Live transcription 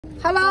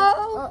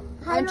Hello，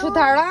俺出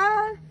摊啦！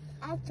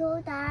俺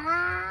出摊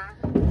啦！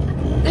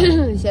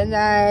现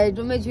在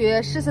准备去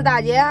14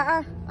大街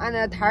啊！俺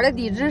那摊的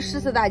地址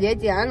14大街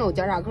建安路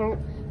交叉口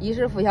衣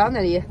食附小那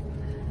里。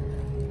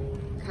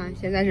看，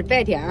现在是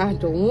白天啊，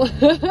中午。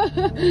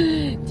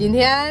今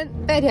天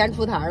白天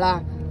出摊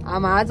了。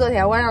俺妈昨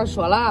天晚上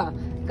说了，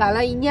干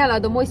了1年了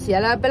都没歇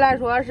了。本来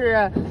说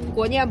是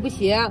过年不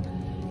歇，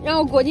然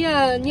后过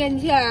年年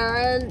前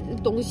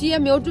东西也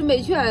没有准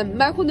备全，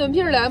买馄饨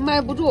皮了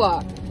买不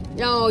着。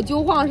然后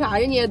韭黄啥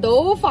人家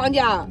都放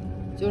假，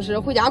就是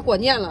回家过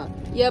年了，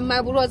也买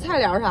不着材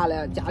料啥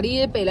的，家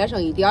里备了剩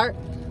一点儿。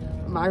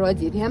妈说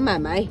今天卖，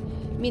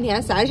明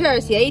天30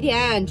歇1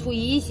天，初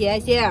一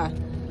歇，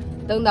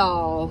等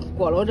到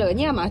过了这个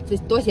年嘛，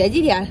多歇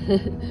几天，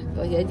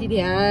多歇几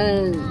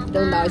天，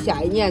等到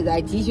下一年再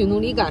继续努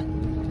力干。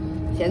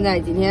现在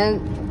今天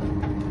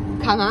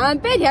看看俺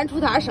白天出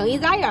摊生意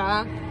咋样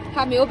啊？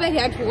还没有白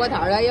天出过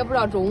摊的，也不知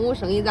道中午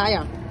生意咋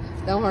样。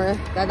等会儿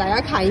带大家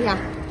看一下。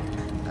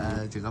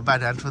这个白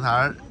天出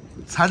摊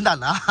惨淡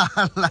了，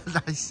来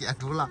咱歇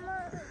住了。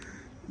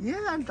你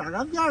看这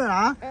个边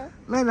啊，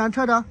来咱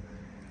扯扯。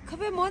可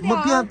别摸掉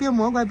啊！别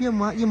摸，快别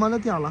摸，一摸就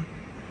掉了。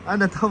俺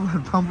这头发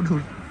绑不住。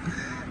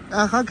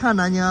好看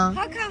呐你。好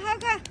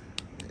看。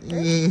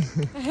咦，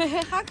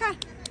好看。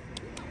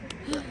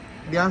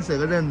2岁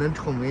个人真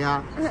聪明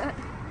呀。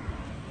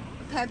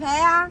拍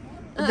呀！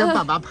让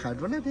爸爸拍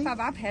出来。爸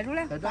爸拍出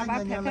来。爸爸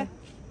拍。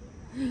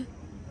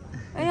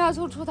哎呀，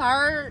从出摊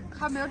儿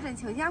还没有真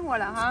清闲过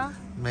了哈。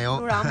没有。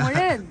路上没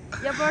人，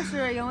也不知道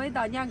是因为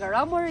到年根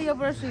了没人，也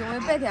不知道是因为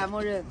白天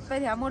没人，白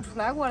天没出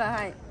来过了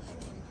还。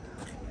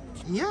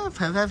呀，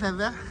拍。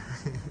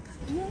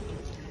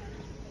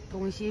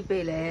东西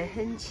备的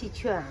很齐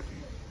全。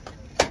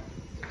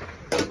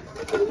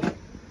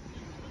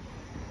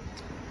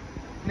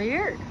没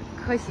人，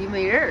可惜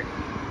没人。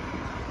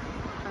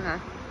看看，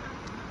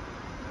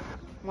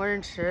没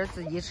人吃，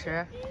自己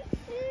吃。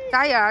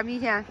咋样，米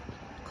线？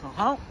可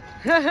好。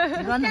你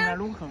说那个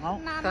卤可好。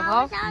妈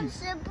妈，我想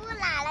吃不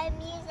辣的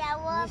米线，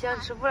你想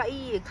吃不辣？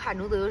咦，看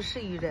着都有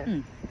食欲着。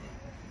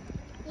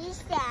米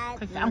线。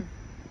可香。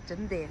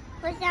真的。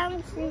我想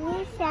吃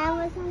米线，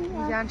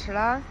你想吃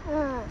了？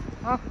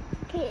好。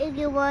可以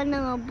给我那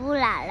个不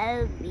辣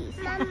的米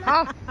线。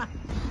好。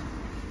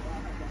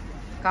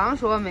刚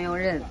说没有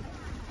人，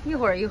一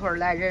会儿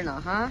来人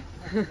了哈。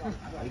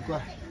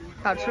乖。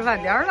到吃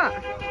饭点了。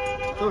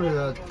都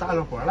是打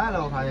着火来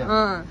了，我发现。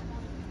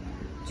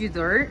聚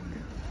堆儿。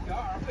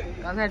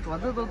刚才桌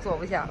子都坐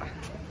不下了。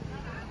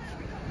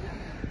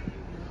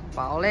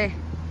包嘞，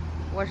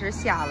我是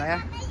下了，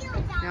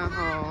然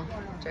后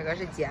这个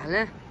是煎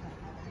了。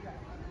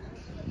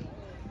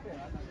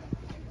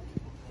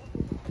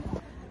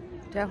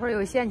这会儿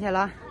又闲去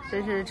了，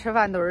真是吃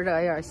饭都是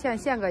这样，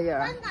闲个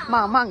样，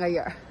忙个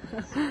样。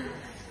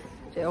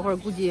这会儿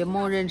估计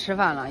没人吃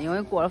饭了，因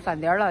为过了饭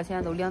点了，现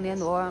在都2点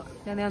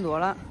多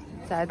了，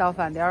再到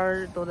饭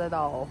点都得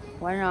到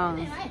晚上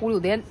5、6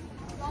点。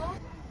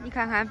你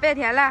看看白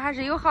天来还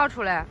是有好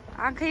处嘞，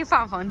俺可以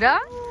放风筝，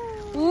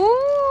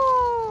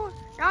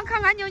然后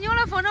看看妞妞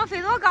的风筝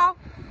飞多高，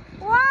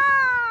哇，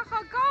好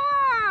高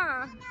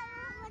啊！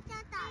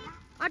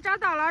我找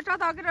到了，找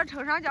到，给这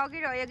撑上脚，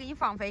给这也给你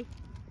放飞，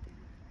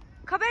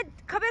可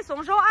别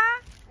松手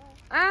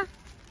啊！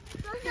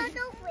松手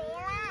都毁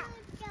了，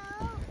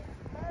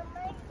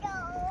走，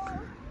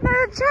那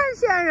是缠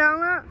线上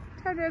了，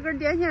缠这根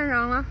电线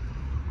上了，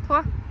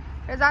拖，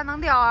这咋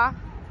能掉啊？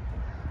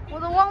我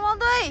都汪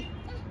队。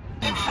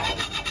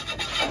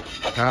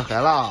天黑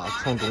了，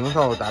从中午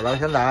头待到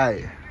现在。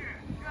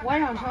晚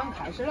上场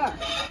开始了，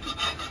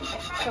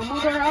剩没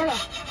多少了，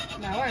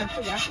卖完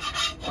回家。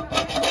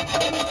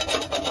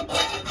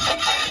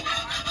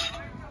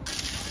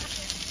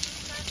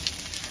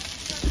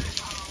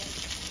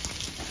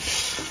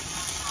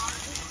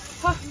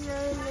好，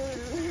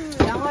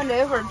养完这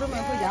一会儿准备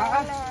回家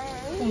啊。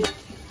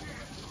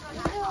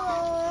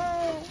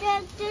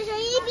这是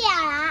一边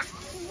了，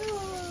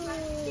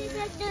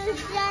这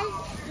是。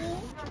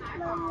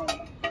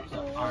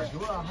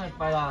29了还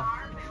白了，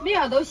明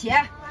天都歇。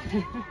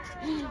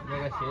那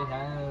个歇一天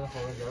后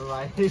个劲儿吧。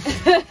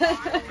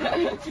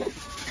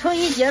头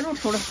一接触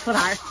出摊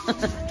儿，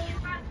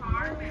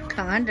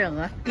看看这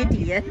个给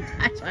地下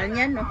还算是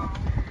严重。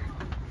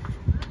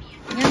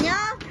妞，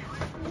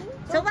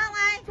走吧，乖。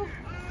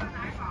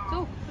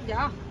走，回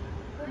家，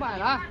不卖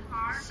了，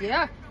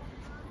歇。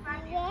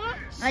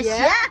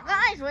歇，刚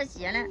还说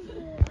歇呢。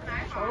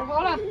收拾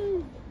好了，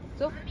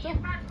走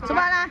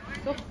吧了，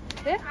走，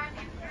哎。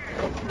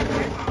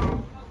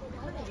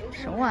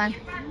收完，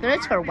给这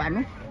气儿关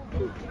住。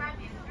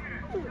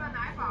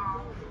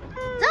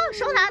走，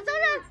收他，走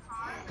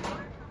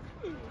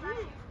人。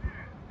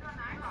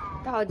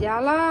到家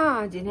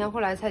了，今天回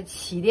来才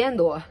7点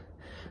多。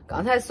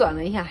刚才算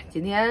了一下，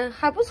今天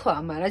还不错，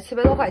卖了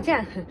700多块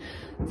钱。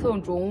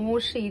从中午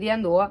11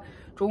点多，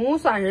中午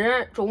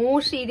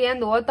11点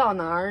多到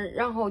那儿，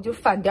然后就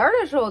饭点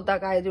的时候，大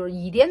概就是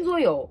1点左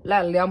右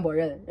来了2拨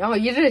人，然后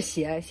一直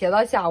歇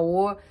到下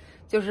午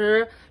就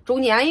是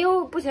中间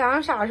又不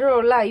像啥时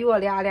候来月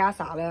俩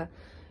仨的，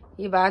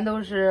一般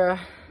都是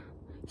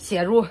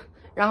歇住，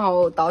然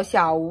后到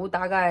下午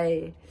大概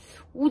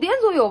5点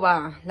左右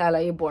吧，来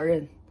了一波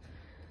人，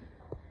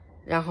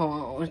然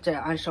后这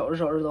俺收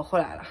拾都回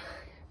来了。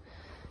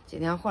今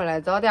天回来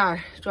早点，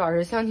主要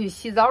是想去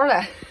洗澡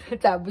了，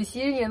再不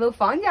洗人家都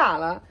放假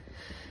了，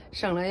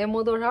剩了也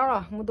没多少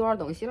了，没多少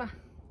东西了。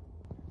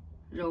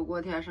肉锅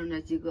贴剩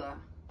这几个，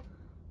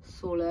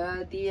酥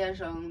了底也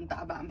剩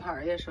大半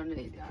盘，也剩这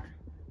一点儿，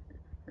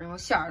然后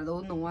馅儿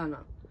都弄完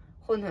了，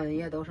馄饨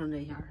也都剩这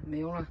些，没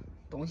有了，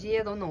东西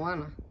也都弄完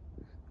了，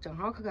正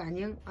好可干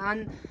净。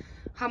俺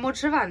还没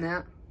吃饭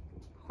呢，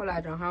回来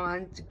正好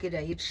俺给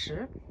这一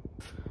吃。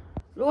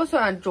如果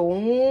算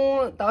中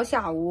午到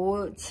下午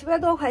700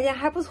多块钱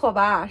还不错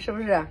吧？是不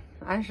是？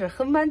俺是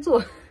很满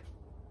足。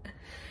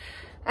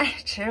哎，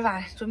吃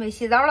饭准备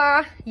洗澡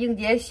啦，迎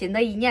接新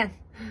的一年。